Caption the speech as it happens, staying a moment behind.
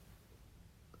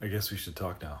I guess we should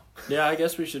talk now. Yeah, I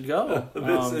guess we should go.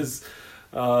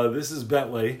 This is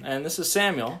Bentley. And this is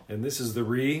Samuel. And this is the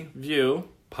Review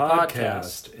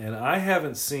Podcast. And I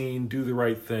haven't seen Do the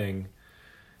Right Thing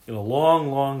in a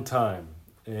long, long time.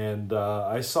 And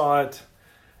I saw it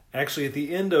actually at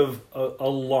the end of a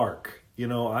lark. You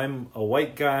know, I'm a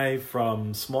white guy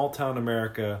from small town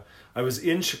America. I was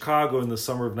in Chicago in the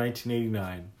summer of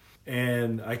 1989.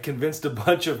 And I convinced a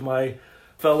bunch of my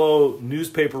fellow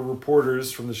newspaper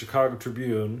reporters from the Chicago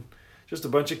Tribune, just a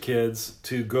bunch of kids,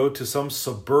 to go to some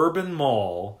suburban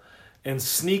mall and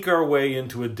sneak our way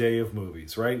into a day of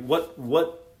movies, right? What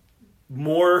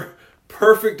more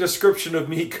perfect description of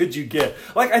me could you get?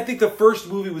 Like, I think the first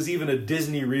movie was even a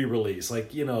Disney re-release,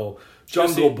 like, you know,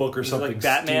 Jungle Book or something like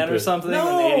Batman stupid. or something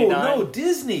No, in 89? No,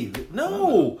 Disney.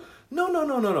 No.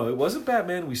 It wasn't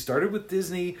Batman. We started with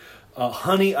Disney.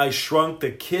 Honey, I Shrunk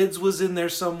the Kids was in there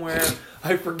somewhere.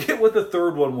 I forget what the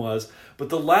third one was. But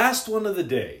the last one of the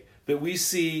day that we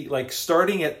see, like,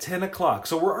 starting at 10 o'clock.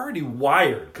 So we're already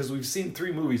wired because we've seen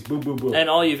 3 movies. Boom, boom, boom. And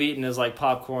all you've eaten is, like,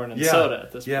 popcorn and soda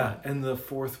at this point. Yeah, and the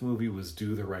fourth movie was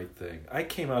Do the Right Thing. I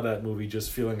came out of that movie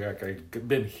just feeling like I'd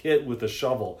been hit with a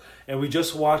shovel. And we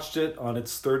just watched it on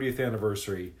its 30th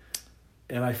anniversary.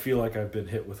 And I feel like I've been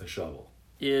hit with a shovel.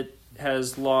 It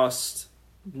has lost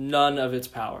none of its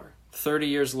power. 30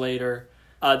 years later.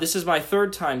 This is my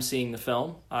third time seeing the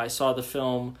film. I saw the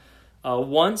film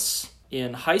once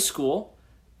in high school.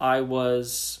 I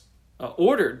was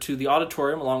ordered to the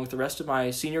auditorium along with the rest of my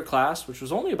senior class, which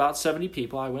was only about 70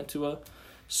 people. I went to a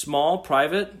small,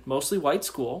 private, mostly white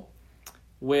school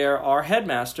where our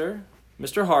headmaster,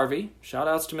 Mr. Harvey, shout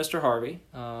outs to Mr. Harvey,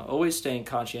 always staying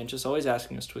conscientious, always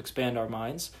asking us to expand our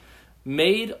minds,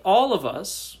 made all of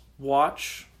us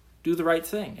watch Do the Right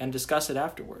Thing and discuss it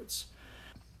afterwards.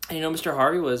 And, you know, Mr.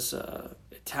 Harvey was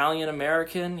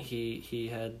Italian-American. He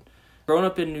had grown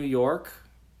up in New York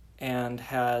and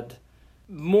had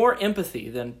more empathy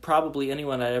than probably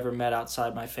anyone I'd ever met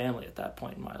outside my family at that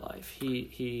point in my life.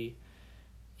 He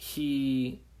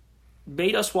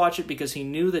made us watch it because he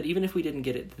knew that even if we didn't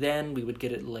get it then, we would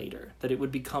get it later, that it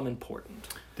would become important.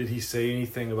 Did he say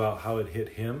anything about how it hit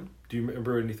him? Do you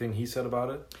remember anything he said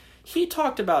about it? He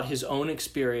talked about his own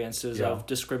experiences of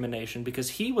discrimination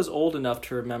because he was old enough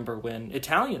to remember when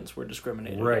Italians were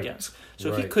discriminated against.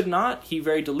 So he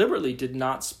very deliberately did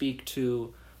not speak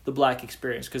to the black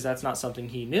experience because that's not something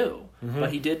he knew. Mm-hmm.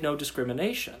 But he did know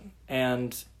discrimination.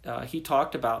 And he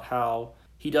talked about how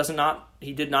he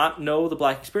did not know the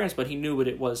black experience, but he knew what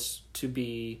it was to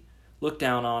be looked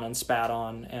down on and spat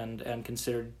on and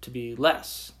considered to be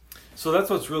less. So that's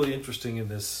what's really interesting in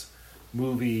this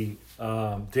movie.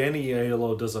 Danny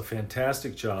Aiello does a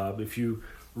fantastic job. If you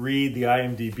read the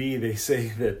IMDb, they say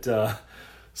that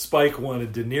Spike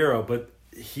wanted De Niro, but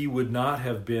he would not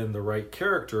have been the right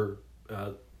character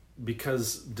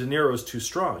because De Niro is too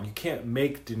strong. You can't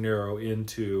make De Niro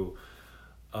into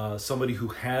somebody who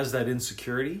has that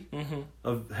insecurity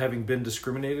of having been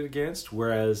discriminated against,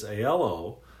 whereas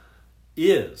Aiello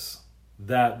is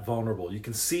that vulnerable. You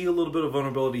can see a little bit of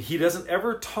vulnerability. He doesn't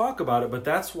ever talk about it, but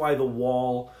that's why the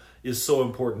wall is so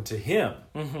important to him,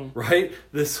 right?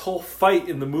 This whole fight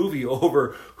in the movie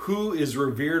over who is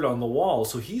revered on the wall.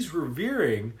 So he's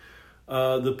revering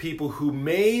the people who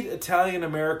made Italian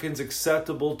Americans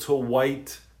acceptable to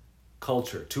white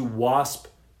culture, to WASP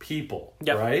people,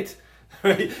 right?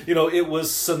 You know, it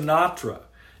was Sinatra.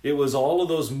 It was all of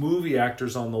those movie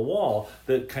actors on the wall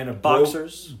that kind of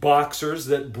boxers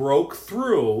that broke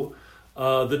through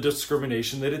the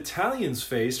discrimination that Italians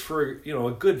faced for, you know,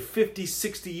 a good 50,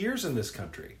 60 years in this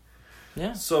country.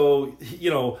 Yeah. So, you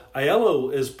know,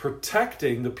 Aiello is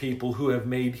protecting the people who have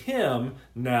made him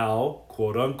now,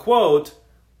 quote unquote,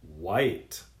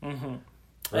 white. Mm-hmm.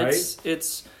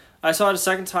 Right? I saw it a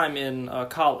second time in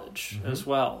college as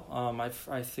well.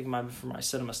 I think it might be for my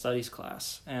cinema studies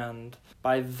class. And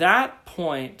by that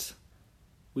point,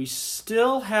 we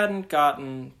still hadn't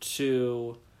gotten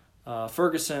to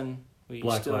Ferguson.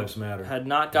 Black Lives Matter. Had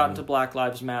not gotten to Black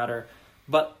Lives Matter.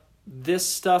 But this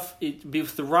stuff,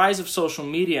 with the rise of social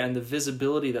media and the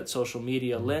visibility that social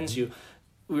media lends you,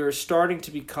 we were starting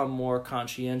to become more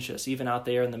conscientious, even out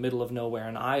there in the middle of nowhere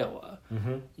in Iowa.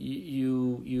 Mm-hmm.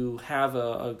 You have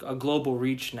a global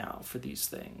reach now for these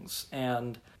things.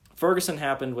 And Ferguson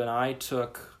happened when I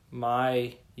took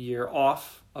my year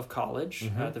off of college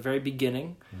at the very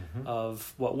beginning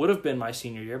of what would have been my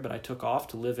senior year, but I took off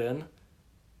to live in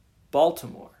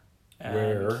Baltimore.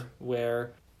 And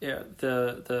where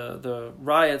the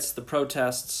riots, the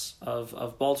protests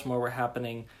of Baltimore were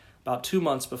happening about 2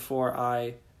 months before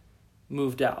I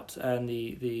moved out, and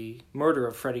the murder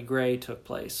of Freddie Gray took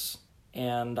place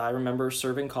And I remember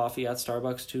serving coffee at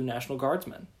Starbucks to National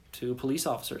Guardsmen, to police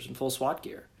officers in full SWAT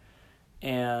gear.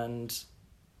 And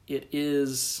it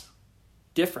is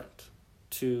different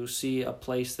to see a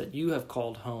place that you have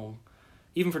called home,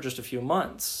 even for just a few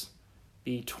months,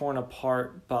 be torn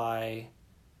apart by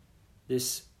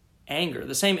this anger,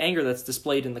 the same anger that's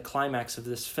displayed in the climax of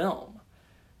this film.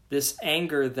 This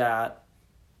anger that,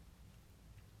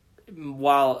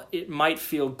 while it might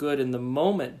feel good in the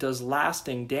moment, does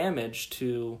lasting damage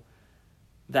to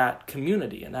that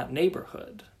community and that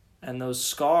neighborhood. And those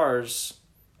scars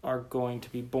are going to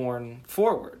be borne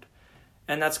forward.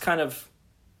 And that's kind of,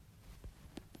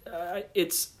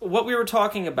 it's what we were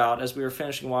talking about as we were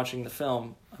finishing watching the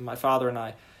film, my father and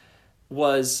I,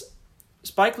 was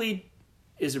Spike Lee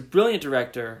is a brilliant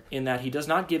director in that he does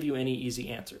not give you any easy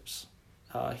answers.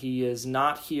 He is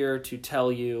not here to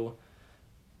tell you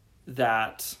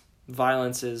that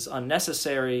violence is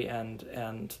unnecessary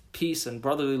and peace and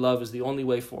brotherly love is the only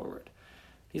way forward.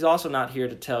 He's also not here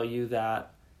to tell you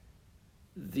that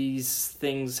these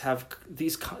things have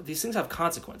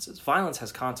consequences. Violence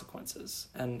has consequences,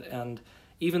 and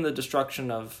even the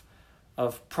destruction of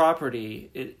property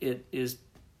it is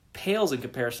pales in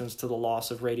comparisons to the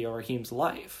loss of Radio Raheem's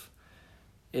life.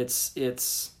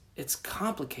 It's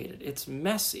complicated. It's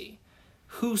messy.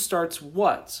 Who starts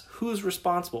what? Who's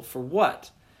responsible for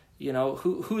what?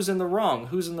 Who's in the wrong?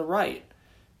 Who's in the right?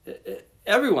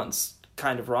 Everyone's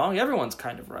kind of wrong. Everyone's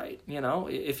kind of right.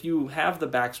 If you have the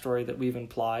backstory that we've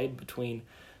implied between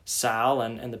Sal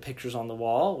and the pictures on the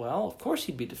wall, well, of course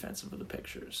he'd be defensive of the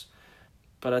pictures.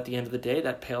 But at the end of the day,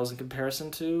 that pales in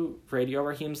comparison to Radio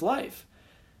Raheem's life.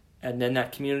 And then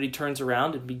that community turns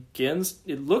around and begins,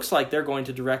 it looks like they're going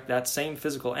to direct that same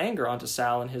physical anger onto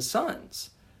Sal and his sons.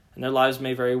 And their lives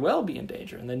may very well be in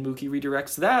danger. And then Mookie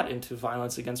redirects that into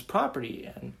violence against property.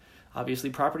 And obviously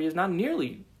property is not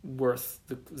nearly worth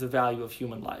the value of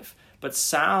human life. But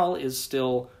Sal is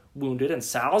still wounded, and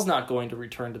Sal's not going to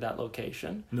return to that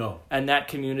location. No. And that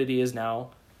community is now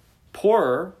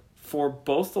poorer for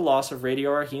both the loss of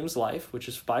Radio Raheem's life, which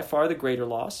is by far the greater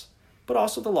loss, but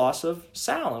also the loss of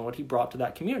Sal and what he brought to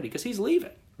that community, because he's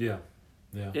leaving. Yeah.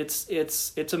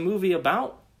 It's a movie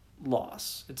about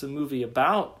loss. It's a movie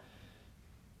about,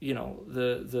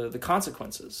 the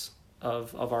consequences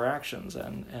of our actions.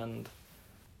 And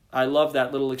I love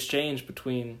that little exchange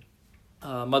between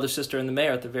mother, sister, and the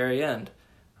mayor at the very end.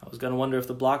 I was going to wonder if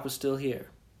the block was still here.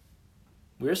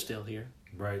 We're still here.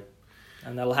 Right.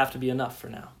 And that'll have to be enough for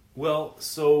now. Well,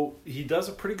 so he does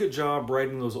a pretty good job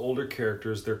writing those older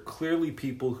characters. They're clearly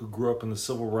people who grew up in the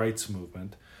civil rights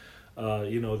movement.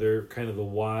 They're kind of the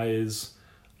wise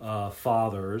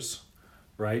fathers,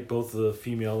 right? Both the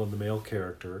female and the male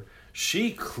character.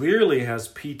 She clearly has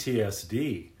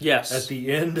PTSD. Yes. At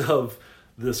the end of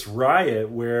this riot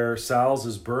where Sal's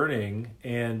is burning,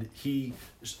 and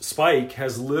Spike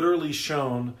has literally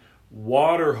shown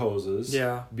water hoses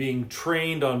being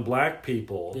trained on black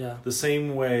people the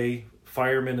same way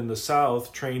firemen in the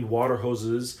South trained water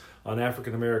hoses on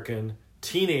African American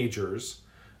teenagers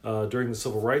during the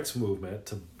civil rights movement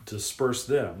to disperse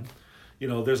them.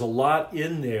 There's a lot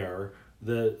in there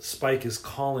that Spike is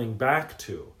calling back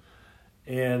to,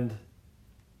 and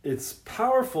it's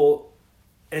powerful,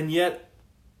 and yet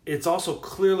it's also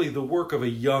clearly the work of a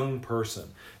young person.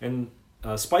 And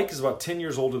Spike is about 10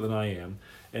 years older than I am.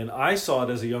 And I saw it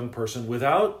as a young person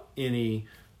without any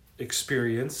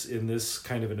experience in this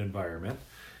kind of an environment.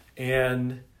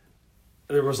 And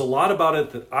there was a lot about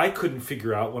it that I couldn't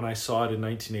figure out when I saw it in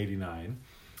 1989.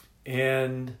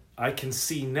 And I can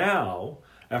see now,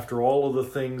 after all of the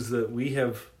things that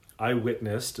I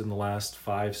witnessed in the last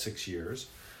 5-6 years,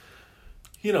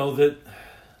 that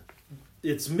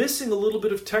it's missing a little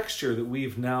bit of texture that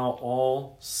we've now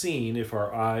all seen if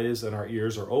our eyes and our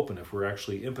ears are open, if we're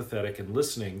actually empathetic and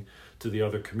listening to the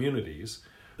other communities.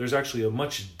 There's actually a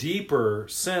much deeper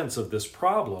sense of this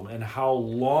problem and how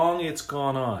long it's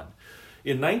gone on.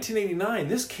 In 1989,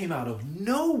 this came out of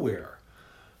nowhere.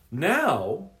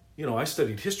 Now, I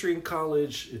studied history in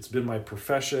college. It's been my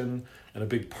profession and a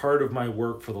big part of my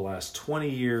work for the last 20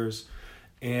 years.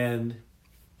 And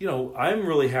I'm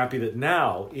really happy that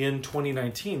now, in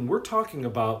 2019, we're talking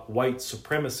about white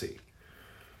supremacy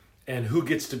and who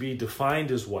gets to be defined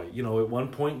as white. At one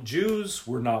point, Jews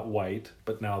were not white,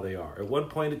 but now they are. At one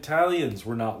point, Italians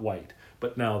were not white,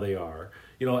 but now they are.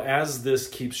 As this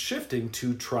keeps shifting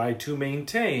to try to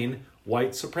maintain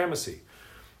white supremacy.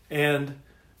 And,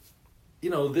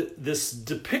 this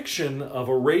depiction of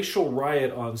a racial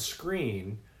riot on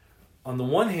screen, on the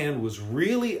one hand, was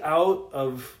really out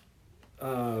of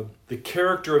the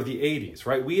character of the 80s,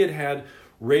 right? We had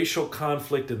racial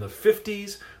conflict in the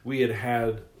 50s. We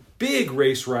had big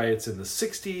race riots in the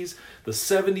 60s. The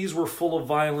 70s were full of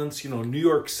violence. New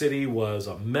York City was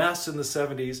a mess in the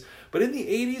 70s. But in the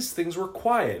 80s, things were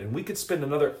quiet. And we could spend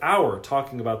another hour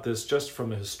talking about this just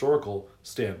from a historical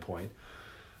standpoint.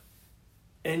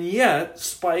 And yet,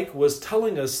 Spike was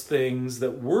telling us things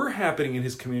that were happening in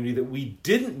his community that we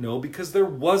didn't know because there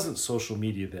wasn't social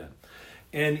media then.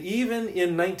 And even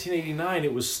in 1989,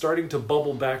 it was starting to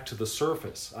bubble back to the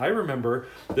surface. I remember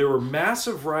there were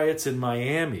massive riots in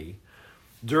Miami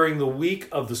during the week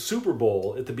of the Super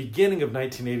Bowl at the beginning of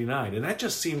 1989. And that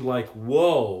just seemed like,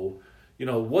 whoa,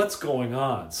 what's going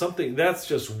on? Something that's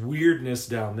just weirdness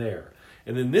down there.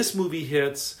 And then this movie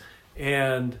hits,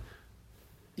 and,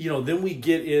 then we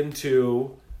get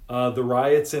into the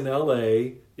riots in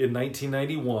LA in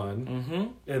 1991. Mm-hmm.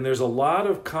 And there's a lot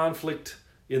of conflict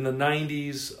in the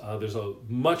 90s. There's a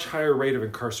much higher rate of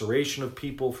incarceration of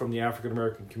people from the African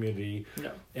American community.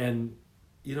 Yeah. And,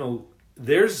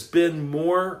 there's been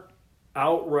more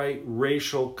outright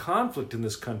racial conflict in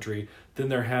this country than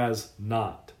there has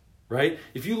not, right?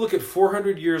 If you look at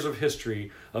 400 years of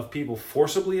history of people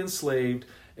forcibly enslaved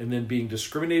and then being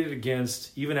discriminated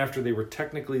against even after they were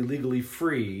technically legally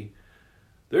free,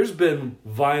 there's been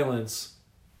violence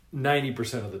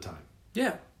 90% of the time.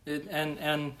 Yeah.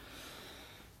 And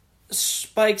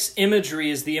Spike's imagery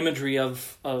is the imagery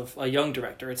of a young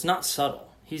director. It's not subtle.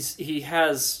 He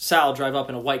has Sal drive up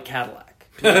in a white Cadillac.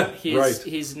 Right.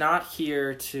 He's not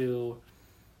here to...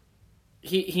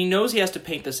 He knows he has to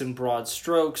paint this in broad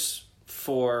strokes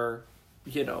for,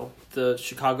 the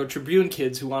Chicago Tribune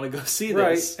kids who want to go see this.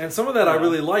 Right, and some of that I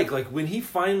really like. Like, when he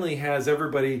finally has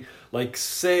everybody,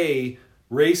 say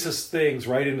racist things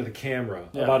right into the camera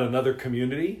about another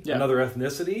community, another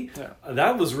ethnicity. Yeah.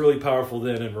 That was really powerful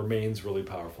then and remains really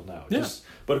powerful now. Yeah.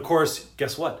 But of course,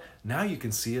 guess what? Now you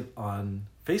can see it on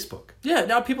Facebook. Yeah,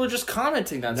 now people are just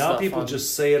commenting that stuff. Now people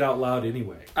just say it out loud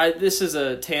anyway. This is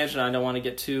a tangent. I don't want to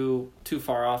get too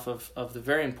far off of the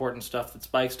very important stuff that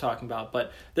Spike's talking about,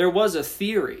 but there was a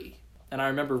theory, and I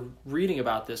remember reading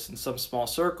about this in some small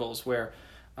circles, where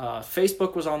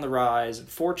Facebook was on the rise, and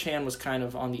 4chan was kind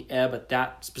of on the ebb at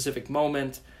that specific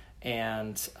moment,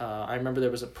 and I remember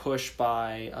there was a push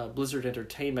by Blizzard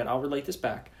Entertainment. I'll relate this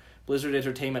back. Blizzard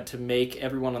Entertainment to make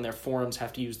everyone on their forums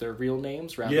have to use their real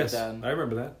names rather than... I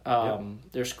remember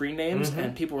that. Their screen names,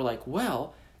 and people were like,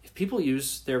 well, if people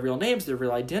use their real names, their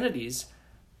real identities,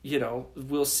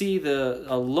 we'll see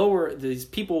these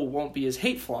people won't be as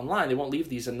hateful online. They won't leave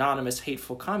these anonymous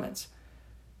hateful comments.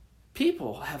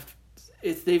 People have...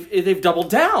 They've doubled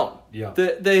down. Yeah.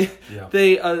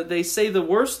 They say the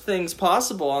worst things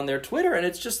possible on their Twitter, and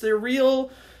it's just their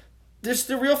real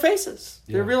faces,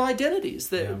 their real identities.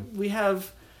 That we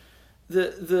have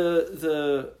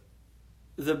the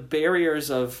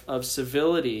barriers of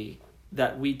civility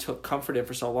that we took comfort in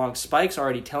for so long. Spike's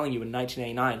already telling you in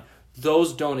 1989,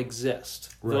 those don't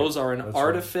exist. Right. Those are an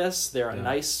artifice. Right. They're a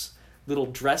nice little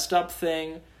dressed up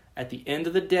thing. At the end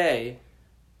of the day,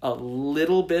 a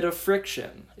little bit of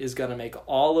friction is going to make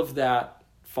all of that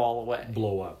fall away.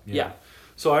 Blow up. Yeah.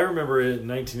 So I remember in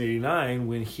 1989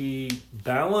 when he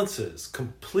balances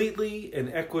completely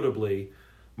and equitably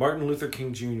Martin Luther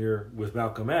King Jr. with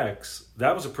Malcolm X.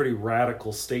 That was a pretty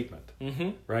radical statement,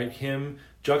 right? Him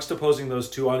juxtaposing those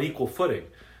two on equal footing.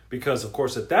 Because, of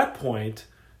course, at that point,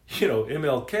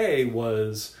 MLK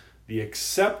was the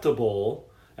acceptable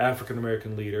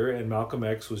African-American leader, and Malcolm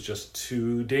X was just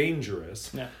too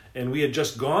dangerous. Yeah. And we had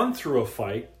just gone through a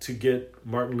fight to get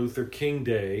Martin Luther King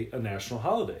Day a national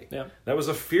holiday. Yeah. That was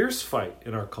a fierce fight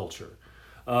in our culture,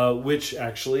 which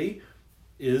actually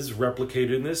is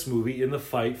replicated in this movie in the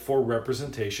fight for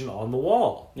representation on the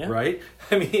wall, right?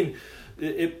 I mean,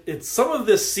 it some of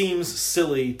this seems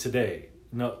silly today.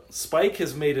 Now, Spike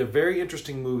has made a very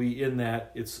interesting movie in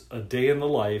that it's a day in the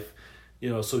life,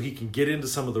 so he can get into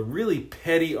some of the really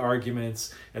petty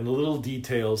arguments and the little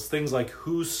details, things like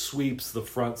who sweeps the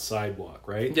front sidewalk,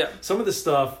 right? Yeah. Some of the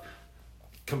stuff,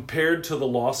 compared to the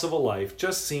loss of a life,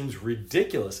 just seems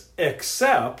ridiculous,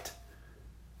 except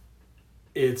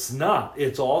it's not.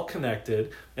 It's all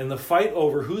connected, and the fight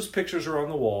over whose pictures are on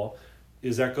the wall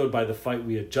is echoed by the fight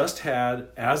we had just had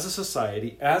as a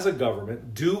society, as a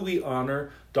government. Do we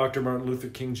honor Dr. Martin Luther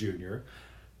King Jr.?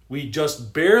 We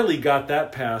just barely got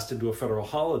that passed into a federal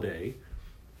holiday.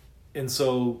 And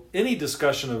so any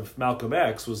discussion of Malcolm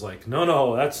X was like,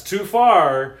 no, that's too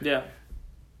far. Yeah.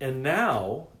 And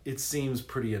now it seems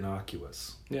pretty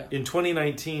innocuous. Yeah. In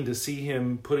 2019, to see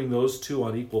him putting those two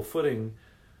on equal footing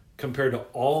compared to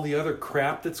all the other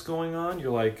crap that's going on,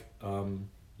 you're like,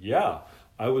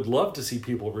 I would love to see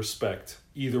people respect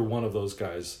either one of those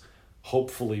guys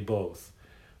hopefully both.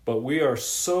 But we are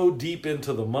so deep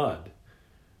into the mud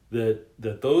that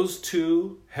those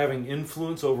two having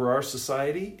influence over our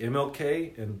society,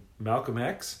 MLK and Malcolm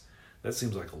X, that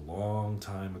seems like a long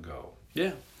time ago.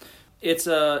 Yeah. It's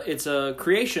a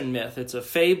creation myth, it's a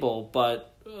fable,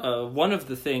 but one of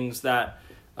the things that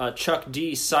Chuck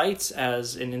D cites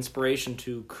as an inspiration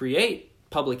to create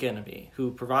Public Enemy,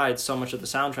 who provides so much of the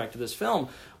soundtrack to this film,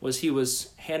 was he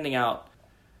was handing out,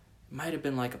 might have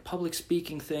been like a public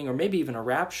speaking thing or maybe even a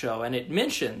rap show, and it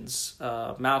mentions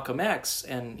Malcolm X,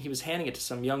 and he was handing it to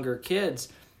some younger kids.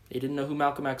 They didn't know who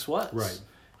Malcolm X was. Right.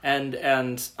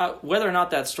 And whether or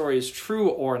not that story is true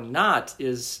or not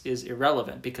is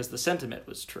irrelevant, because the sentiment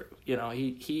was true. You know,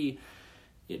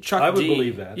 Chuck D. I would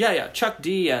believe that. Yeah. Chuck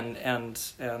D and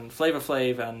Flava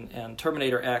Flav and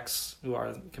Terminator X, who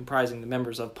are comprising the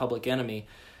members of Public Enemy,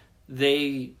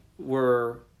 they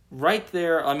were right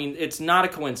there. I mean, it's not a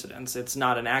coincidence. It's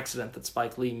not an accident that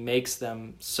Spike Lee makes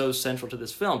them so central to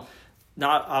this film.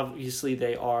 Not obviously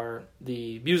they are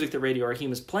the music that Radio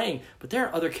Raheem is playing, but there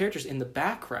are other characters in the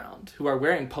background who are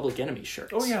wearing Public Enemy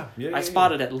shirts. Oh, yeah. I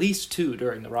spotted at least two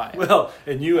during the riot. Well,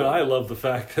 and you and I love the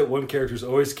fact that one character is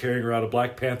always carrying around a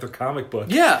Black Panther comic book.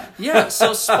 Yeah.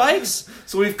 So Spike's...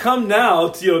 So we've come now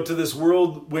to this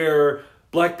world where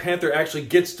Black Panther actually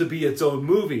gets to be its own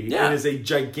movie and is a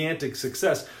gigantic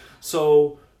success.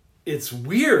 So it's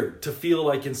weird to feel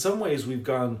like in some ways we've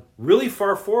gone really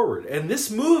far forward. And this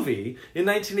movie in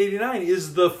 1989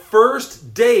 is the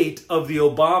first date of the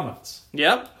Obamas.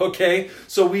 Yep. Okay?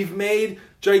 So we've made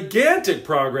gigantic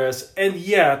progress, and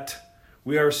yet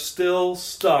we are still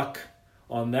stuck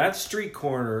on that street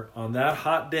corner on that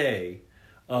hot day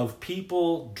of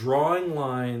people drawing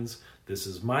lines. This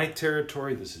is my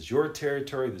territory. This is your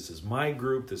territory. This is my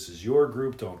group. This is your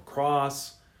group. Don't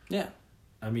cross. Yeah.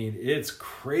 I mean, it's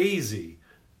crazy.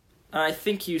 I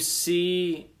think you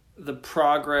see the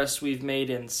progress we've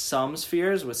made in some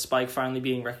spheres, with Spike finally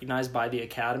being recognized by the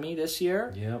Academy this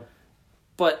year. Yep.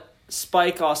 But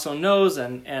Spike also knows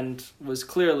and was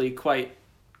clearly quite,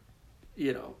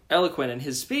 eloquent in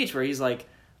his speech, where he's like,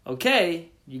 okay,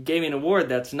 you gave me an award,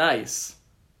 that's nice.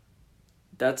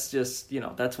 That's just,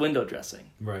 that's window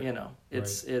dressing. Right.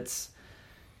 It's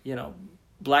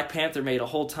Black Panther made a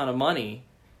whole ton of money,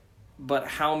 but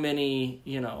how many,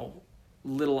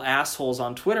 little assholes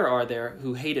on Twitter are there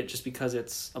who hate it just because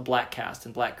it's a black cast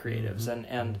and black creatives?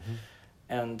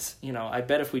 And I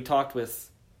bet if we talked with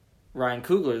Ryan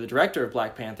Coogler, the director of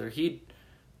Black Panther, he'd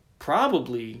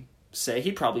probably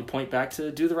point back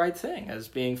to Do the Right Thing as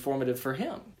being formative for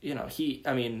him. I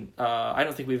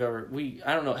don't think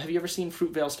I don't know. Have you ever seen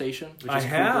Fruitvale Station? Which is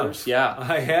Coogler's? Yeah.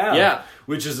 I have. Yeah.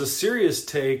 Which is a serious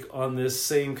take on this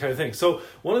same kind of thing. So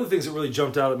one of the things that really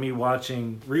jumped out at me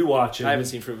rewatching. I haven't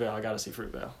seen Fruitvale. I got to see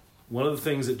Fruitvale. One of the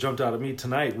things that jumped out at me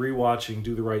tonight, rewatching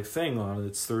Do the Right Thing on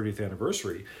its 30th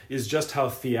anniversary, is just how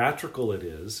theatrical it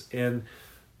is. And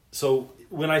so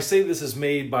when I say this is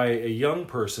made by a young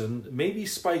person, maybe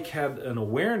Spike had an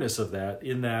awareness of that,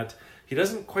 in that he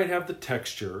doesn't quite have the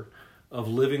texture of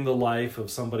living the life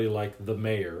of somebody like the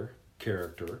mayor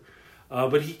character,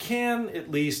 but he can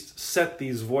at least set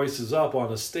these voices up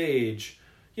on a stage,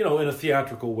 in a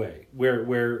theatrical way,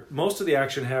 where most of the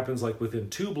action happens like within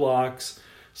 2 blocks.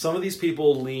 Some of these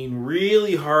people lean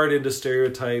really hard into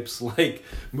stereotypes, like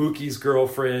Mookie's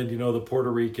girlfriend, the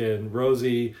Puerto Rican,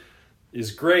 Rosie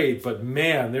is great, but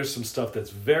man, there's some stuff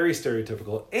that's very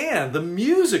stereotypical. And the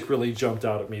music really jumped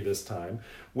out at me this time,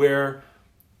 where,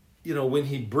 when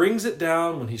he brings it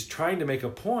down, when he's trying to make a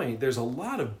point, there's a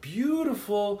lot of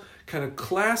beautiful kind of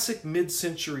classic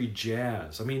mid-century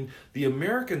jazz. I mean, the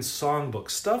American Songbook,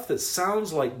 stuff that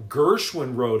sounds like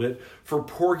Gershwin wrote it for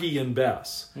Porgy and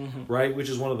Bess, right? Which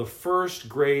is one of the first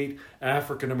great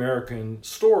African-American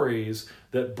stories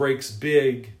that breaks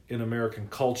big in American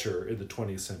culture in the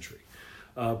 20th century.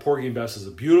 Porgy and Bess is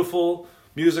a beautiful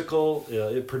musical.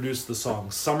 It produced the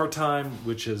song Summertime,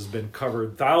 which has been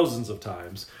covered thousands of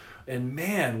times. And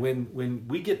man, when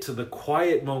we get to the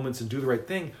quiet moments and Do the Right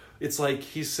Thing, it's like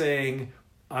he's saying,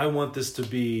 I want this to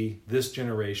be this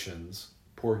generation's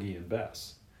Porgy and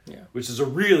Bess. Yeah. Which is a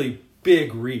really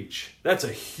big reach. That's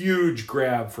a huge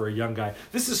grab for a young guy.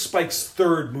 This is Spike's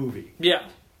 3rd movie. Yeah.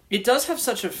 It does have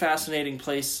such a fascinating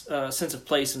sense of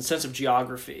place and sense of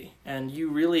geography, and you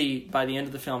really, by the end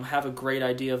of the film, have a great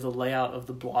idea of the layout of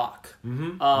the block.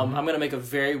 I'm going to make a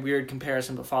very weird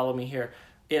comparison, but follow me here.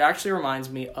 It actually reminds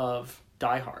me of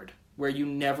Die Hard, where you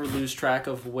never lose track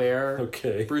of where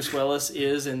Bruce Willis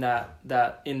is in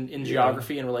in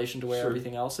geography in relation to where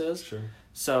everything else is. Sure.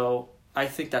 So I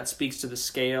think that speaks to the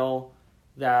scale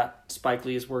that Spike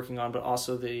Lee is working on, but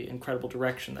also the incredible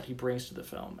direction that he brings to the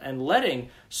film. And letting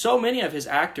so many of his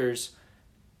actors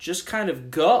just kind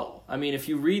of go. I mean, if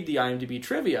you read the IMDb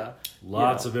trivia,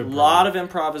 lot of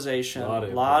improvisation, a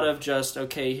lot of just,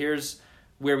 okay, here's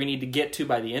where we need to get to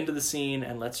by the end of the scene,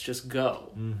 and let's just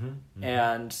go.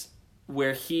 And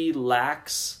where he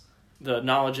lacks the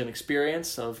knowledge and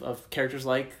experience of characters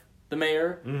like the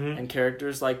mayor and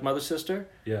characters like Mother Sister.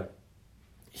 Yeah.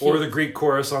 Or the Greek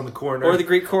chorus on the corner.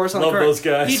 Love those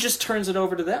guys. He just turns it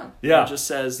over to them. Yeah. And just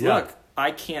says, look,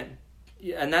 I can't...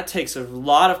 And that takes a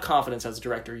lot of confidence as a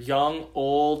director. Young,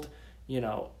 old,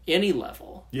 any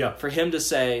level. Yeah. For him to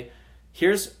say,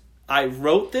 I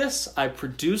wrote this, I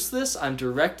produced this, I'm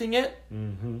directing it.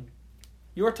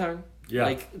 Your turn. Yeah.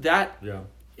 Like that... Yeah.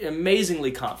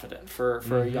 Amazingly confident for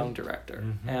a young director.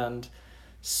 And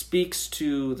speaks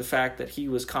to the fact that he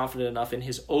was confident enough in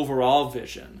his overall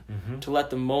vision to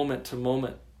let the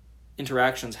moment-to-moment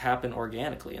interactions happen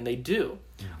organically, and they do.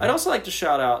 I'd also like to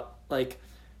shout out,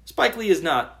 Spike Lee is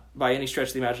not, by any stretch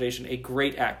of the imagination, a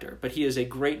great actor, but he is a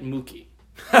great Mookie.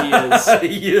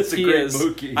 He is a great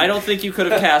Mookie. I don't think you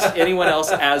could have cast anyone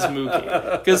else as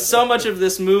Mookie. Because so much of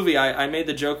this movie, I made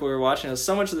the joke when we were watching it,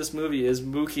 so much of this movie is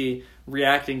Mookie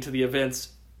reacting to the events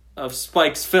of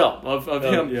Spike's film, of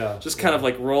him just kind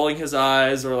of rolling his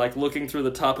eyes or looking through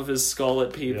the top of his skull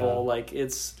at people.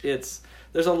 It's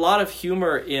there's a lot of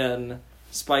humor in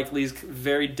Spike Lee's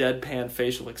very deadpan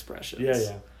facial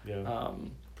expressions.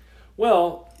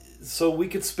 Well, so we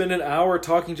could spend an hour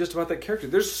talking just about that character.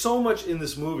 There's so much in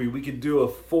this movie. We could do a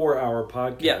 4-hour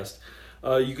podcast.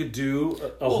 You could do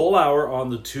a whole hour on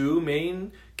the two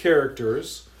main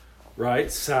characters,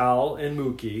 right? Sal and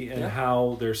Mookie, and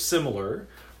how they're similar,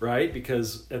 right?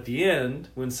 Because at the end,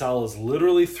 when Sal is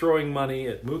literally throwing money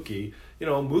at Mookie,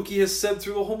 Mookie has said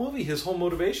through the whole movie, his whole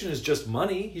motivation is just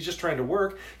money. He's just trying to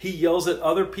work. He yells at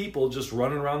other people just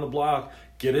running around the block,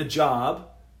 get a job,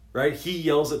 right? He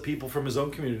yells at people from his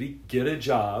own community, get a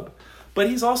job. But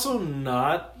he's also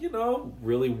not,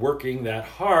 really working that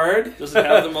hard. Doesn't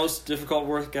have the most difficult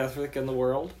work ethic in the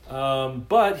world.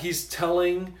 But he's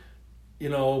telling,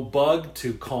 Bug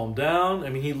to calm down. I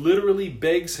mean, he literally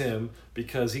begs him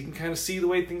because he can kind of see the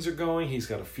way things are going. He's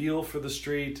got a feel for the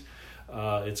street.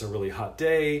 It's a really hot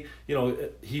day.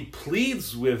 He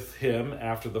pleads with him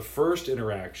after the first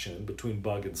interaction between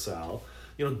Bug and Sal.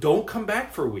 Don't come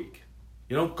back for a week.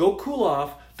 Go cool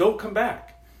off. Don't come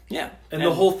back. Yeah. And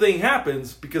the whole thing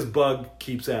happens because Bug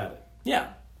keeps at it. Yeah.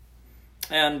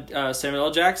 And Samuel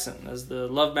L. Jackson as the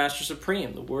Love Master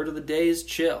Supreme. The word of the day is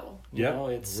chill. The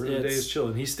word of the day is chill.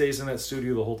 And he stays in that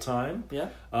studio the whole time.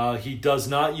 Yeah. He does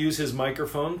not use his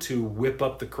microphone to whip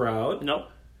up the crowd. Nope.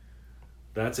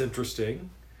 That's interesting.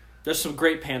 There's some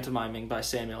great pantomiming by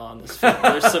Samuel on this film.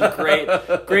 There's some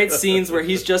great scenes where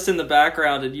he's just in the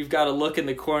background and you've got to look in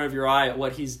the corner of your eye at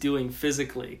what he's doing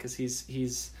physically because he's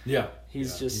done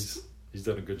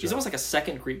a good job. He's almost like a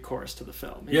second Greek chorus to the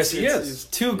film. He is. He's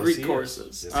two Greek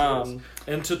choruses. And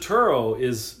Totoro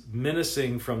is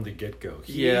menacing from the get-go.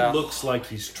 He looks like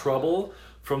he's trouble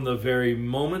from the very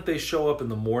moment they show up in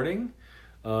the morning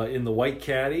in the white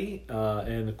caddy,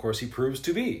 and of course he proves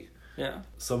to be. Yeah.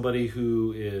 Somebody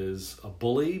who is a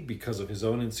bully because of his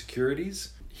own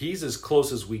insecurities. He's as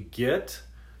close as we get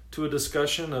to a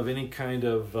discussion of any kind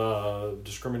of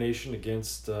discrimination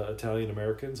against Italian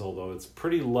Americans, although it's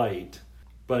pretty light.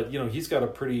 But, he's got a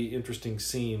pretty interesting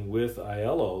scene with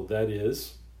Aiello that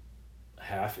is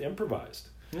half improvised.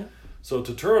 Yeah. So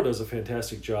Totoro does a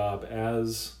fantastic job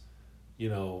as,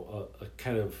 a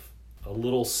kind of a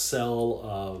little cell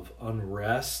of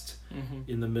unrest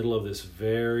in the middle of this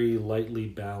very lightly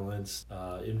balanced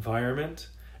environment.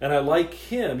 And I like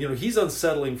him. He's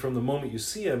unsettling from the moment you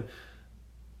see him.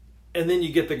 And then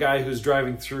you get the guy who's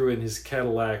driving through in his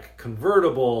Cadillac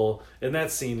convertible, and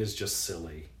that scene is just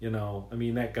silly. I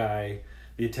mean, that guy,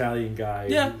 the Italian guy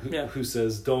who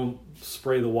says, don't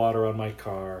spray the water on my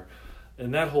car.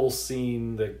 And that whole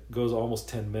scene that goes almost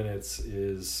 10 minutes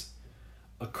is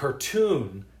a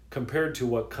cartoon compared to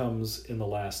what comes in the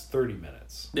last 30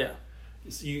 minutes. Yeah.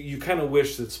 You kind of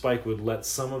wish that Spike would let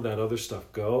some of that other stuff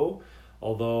go,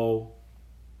 although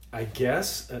I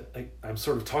guess I'm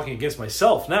sort of talking against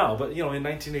myself now, but in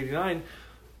 1989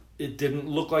 it didn't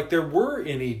look like there were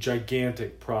any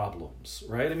gigantic problems,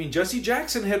 right? I mean, Jesse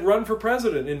Jackson had run for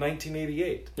president in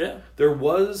 1988. Yeah. There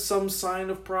was some sign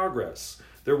of progress.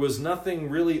 There was nothing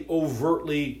really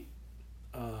overtly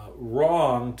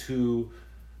wrong to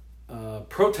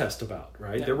protest about,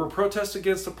 right? Yeah. There were protests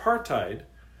against apartheid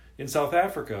in South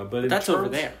Africa, but that's over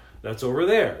there. That's over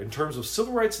there. In terms of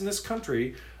civil rights in this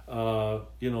country, there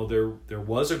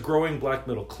was a growing black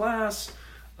middle class.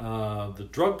 The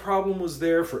drug problem was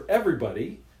there for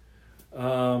everybody.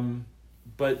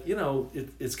 But,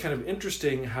 it's kind of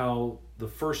interesting how the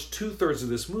first 2/3 of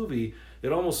this movie,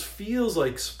 it almost feels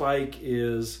like Spike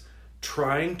is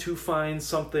trying to find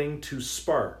something to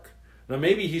spark. Now,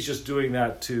 maybe he's just doing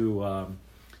that to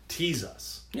tease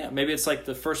us. Yeah, maybe it's like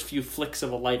the first few flicks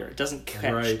of a lighter. It doesn't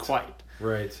catch quite.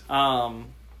 Right.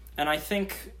 And I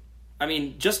think,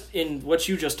 just in what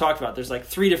you just talked about, there's like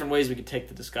 3 different ways we could take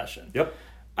the discussion. Yep.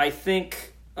 I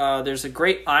think there's a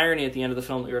great irony at the end of the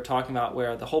film that we were talking about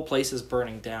where the whole place is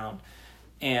burning down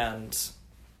and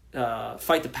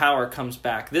Fight the Power comes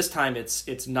back. This time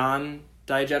it's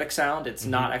non-diegetic sound. It's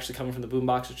not actually coming from the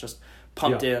boombox. It's just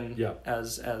pumped in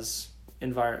as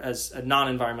a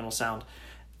non-environmental sound.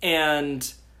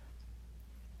 And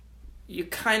you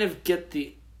kind of get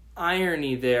the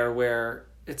irony there where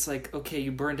it's like, okay,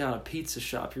 you burn down a pizza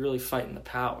shop, you're really fighting the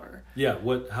power. Yeah,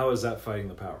 how is that fighting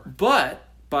the power? But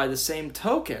by the same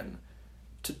token,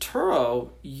 Turturro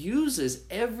uses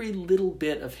every little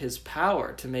bit of his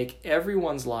power to make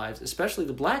everyone's lives, especially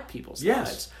the black people's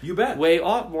lives, you bet, way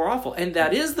more awful. And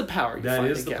that is the power you fight against.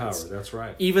 That is the power, that's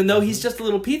right. Even though he's just a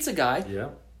little pizza guy, yeah,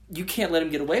 you can't let him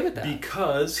get away with that.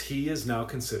 Because he is now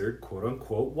considered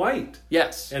quote-unquote white.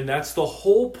 Yes. And that's the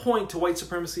whole point to white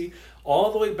supremacy,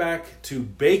 all the way back to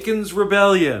Bacon's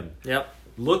Rebellion. Yep.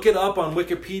 Look it up on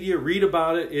Wikipedia, read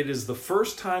about it. It is the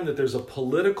first time that there's a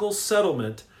political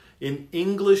settlement in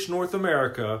English North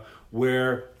America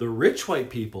where the rich white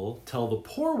people tell the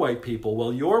poor white people,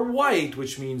 well, you're white,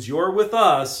 which means you're with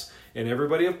us, and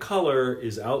everybody of color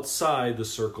is outside the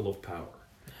circle of power.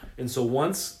 And so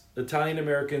once Italian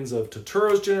Americans of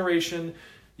Turturro's generation,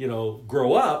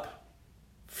 grow up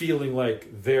feeling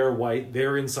like they're white,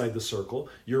 they're inside the circle,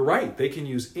 you're right. They can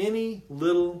use any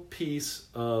little piece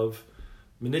of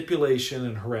manipulation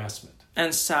and harassment.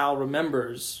 And Sal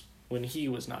remembers when he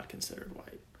was not considered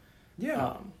white.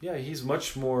 Yeah, he's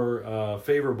much more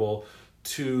favorable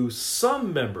to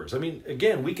some members.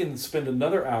 Again, we can spend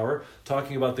another hour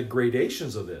talking about the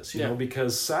gradations of this,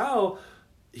 because Sal,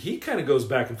 he kind of goes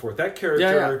back and forth. That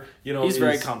character, he's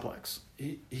very complex.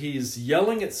 He's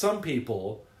yelling at some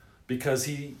people because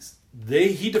he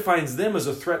defines them as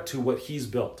a threat to what he's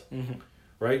built,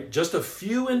 right? Just a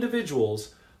few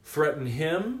individuals threaten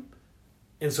him,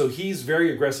 and so he's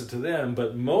very aggressive to them.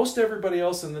 But most everybody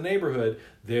else in the neighborhood,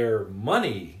 they're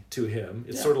money to him.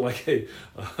 It's sort of like a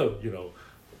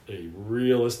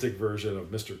realistic version of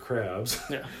Mr. Krabs.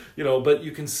 Yeah. But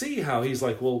you can see how he's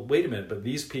like, well, wait a minute, but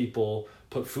these people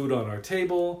put food on our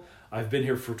table. I've been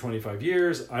here for 25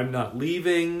 years. I'm not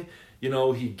leaving.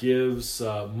 He gives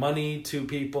money to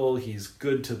people. He's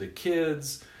good to the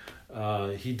kids.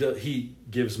 He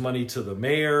gives money to the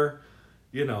mayor.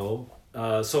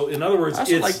 So in other words,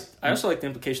 I also like the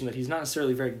implication that he's not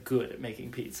necessarily very good at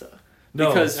making pizza. No,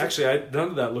 because, actually, none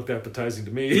of that looked appetizing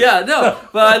to me. Yeah, no,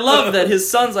 but I love that his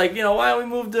son's like, why don't we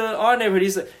move to our neighborhood?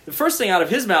 He's like, the first thing out of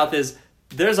his mouth is,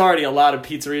 there's already a lot of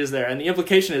pizzerias there, and the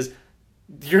implication is,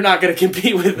 you're not going to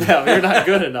compete with them. You're not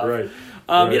good enough. Right.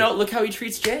 Look how he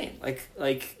treats Jane.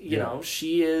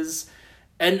 She is,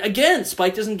 and again,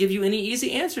 Spike doesn't give you any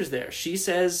easy answers there. She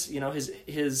says,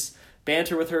 his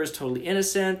banter with her is totally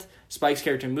innocent. Spike's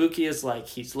character Mookie is like,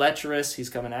 he's lecherous, he's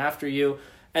coming after you.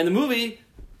 And the movie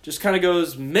just kind of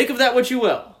goes, make of that what you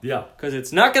will. Yeah. Because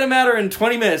it's not going to matter in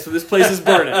 20 minutes when this place is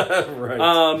burning.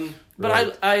 Right.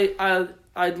 But right.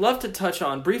 I'd love to touch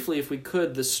on, briefly if we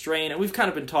could, the strain, and we've kind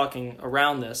of been talking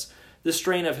around this, the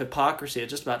strain of hypocrisy that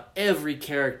just about every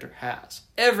character has.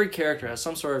 Every character has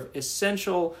some sort of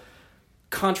essential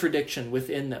contradiction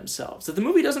within themselves that the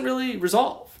movie doesn't really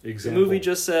resolve. Example. The movie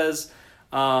just says,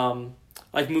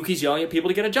 like Mookie's yelling at people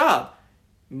to get a job.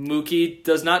 Mookie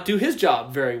does not do his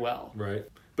job very well. Right.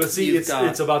 But see,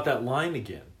 it's about that line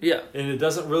again. Yeah. And it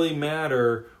doesn't really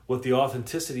matter what the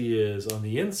authenticity is on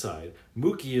the inside.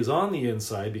 Mookie is on the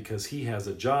inside because he has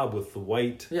a job with the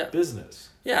white business.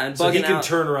 Yeah, and so he can out,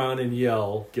 turn around and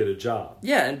yell, get a job.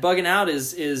 Yeah, and bugging out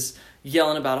is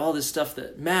yelling about all this stuff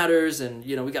that matters, and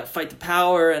we got to fight the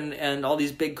power and all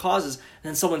these big causes.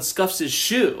 And then someone scuffs his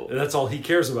shoe, and that's all he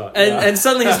cares about. And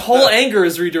suddenly his whole anger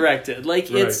is redirected. Like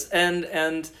it's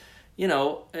right.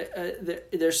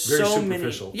 There's very so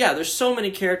superficial. many. Yeah, there's so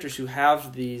many characters who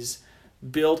have these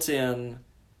built-in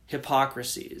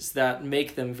hypocrisies that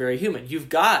make them very human. You've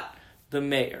got the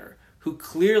mayor, who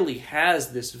clearly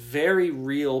has this very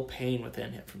real pain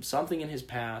within him from something in his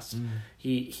past. Mm.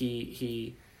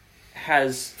 He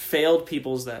has failed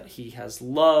peoples that he has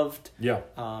loved. Yeah.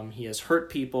 He has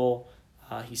hurt people.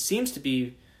 He seems to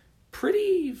be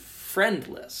pretty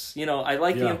friendless. You know, I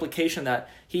like the implication that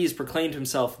he's proclaimed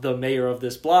himself the mayor of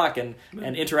this block and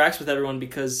interacts with everyone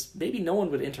because maybe no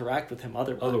one would interact with him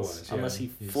otherwise unless he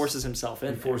forces himself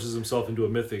in. He forces himself into a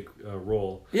mythic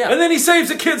role. Yeah. And then he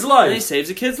saves a kid's life. And he saves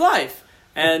a kid's life.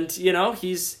 And, you know,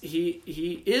 he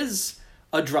is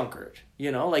a drunkard.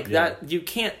 You know, like that, you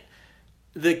can't...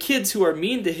 The kids who are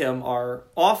mean to him are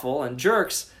awful and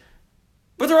jerks,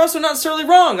 but they're also not necessarily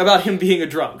wrong about him being a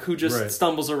drunk who just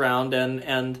stumbles around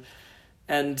and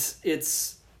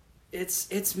it's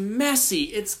messy,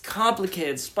 it's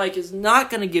complicated. Spike is not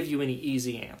going to give you any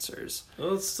easy answers.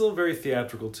 Well, it's still very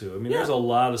theatrical too. I mean, there's a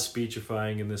lot of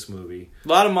speechifying in this movie. A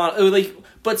lot of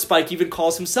but Spike even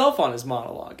calls himself on his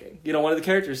monologuing. You know, one of the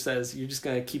characters says, "You're just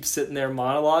going to keep sitting there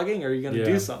monologuing, or are you going to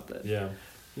do something?" Yeah.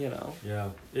 You know. Yeah.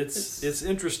 It's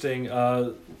interesting.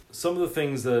 Some of the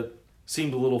things that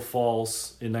seemed a little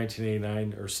false in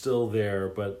 1989 are still there,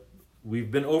 but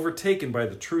we've been overtaken by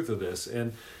the truth of this.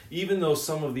 And even though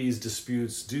some of these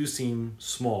disputes do seem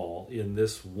small in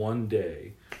this one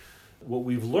day, what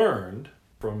we've learned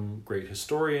from great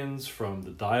historians, from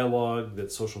the dialogue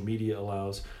that social media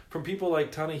allows, from people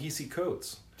like Ta-Nehisi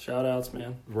Coates. Shout outs,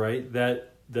 man. Right?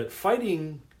 That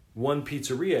fighting one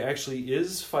pizzeria actually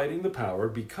is fighting the power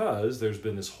because there's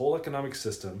been this whole economic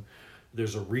system.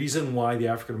 There's a reason why the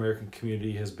African American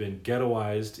community has been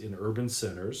ghettoized in urban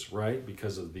centers, right?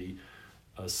 Because of the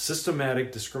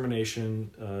systematic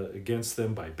discrimination against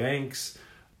them by banks.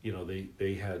 You know,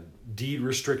 they had deed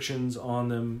restrictions on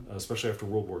them, especially after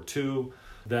World War II.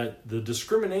 That the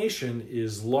discrimination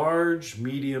is large,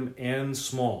 medium, and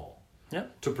small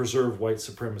to preserve white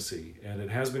supremacy. And it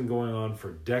has been going on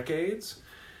for decades.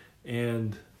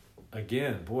 And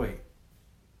again, boy,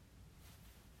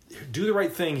 Do the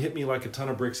Right Thing hit me like a ton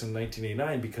of bricks in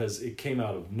 1989 because it came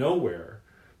out of nowhere.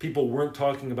 People weren't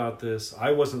talking about this.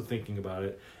 I wasn't thinking about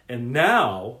it. And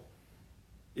now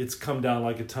it's come down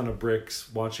like a ton of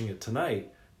bricks watching it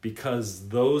tonight because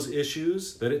those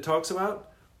issues that it talks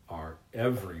about are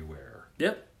everywhere.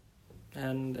 Yep.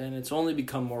 And it's only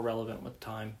become more relevant with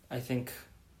time. I think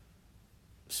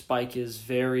Spike is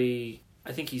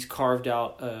I think he's carved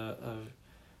out a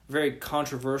very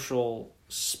controversial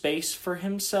space for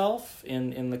himself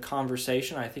in the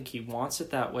conversation. I think he wants it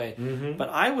that way. Mm-hmm. But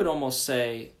I would almost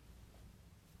say,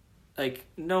 like,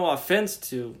 no offense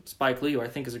to Spike Lee, who I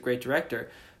think is a great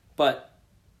director, but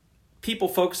people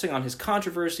focusing on his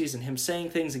controversies and him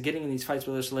saying things and getting in these fights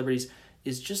with other celebrities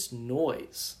is just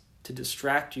noise to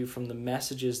distract you from the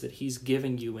messages that he's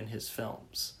giving you in his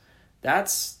films.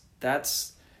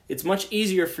 It's much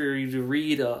easier for you to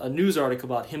read a news article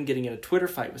about him getting in a Twitter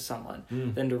fight with someone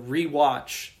than to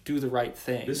rewatch Do the Right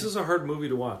Thing. This is a hard movie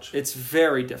to watch. It's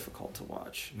very difficult to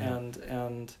watch. Yeah.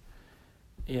 And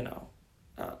you know,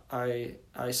 I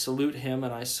salute him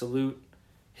and I salute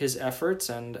his efforts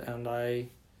and I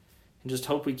just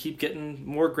hope we keep getting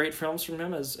more great films from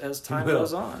him as time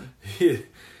goes on.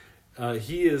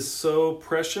 He is so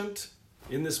prescient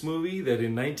in this movie that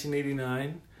in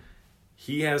 1989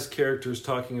 he has characters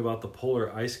talking about the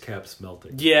polar ice caps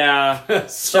melting. Yeah.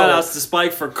 Shout outs to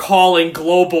Spike for calling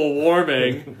global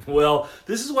warming. Well,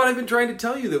 this is what I've been trying to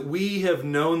tell you, that we have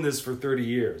known this for 30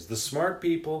 years. The smart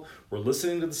people were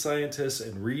listening to the scientists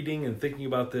and reading and thinking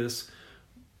about this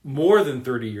more than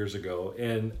 30 years ago.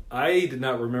 And I did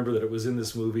not remember that it was in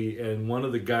this movie. And one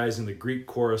of the guys in the Greek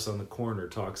chorus on the corner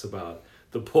talks about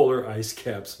the polar ice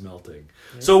caps melting.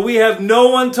 Yeah. So we have no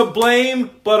one to blame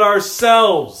but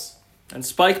ourselves. And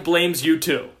Spike blames you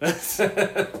too.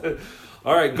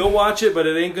 All right, go watch it, but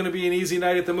it ain't going to be an easy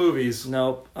night at the movies.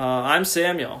 Nope. I'm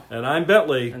Samuel. And I'm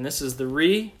Bentley. And this is the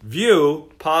Review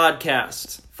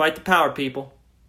Podcast. Fight the power, people.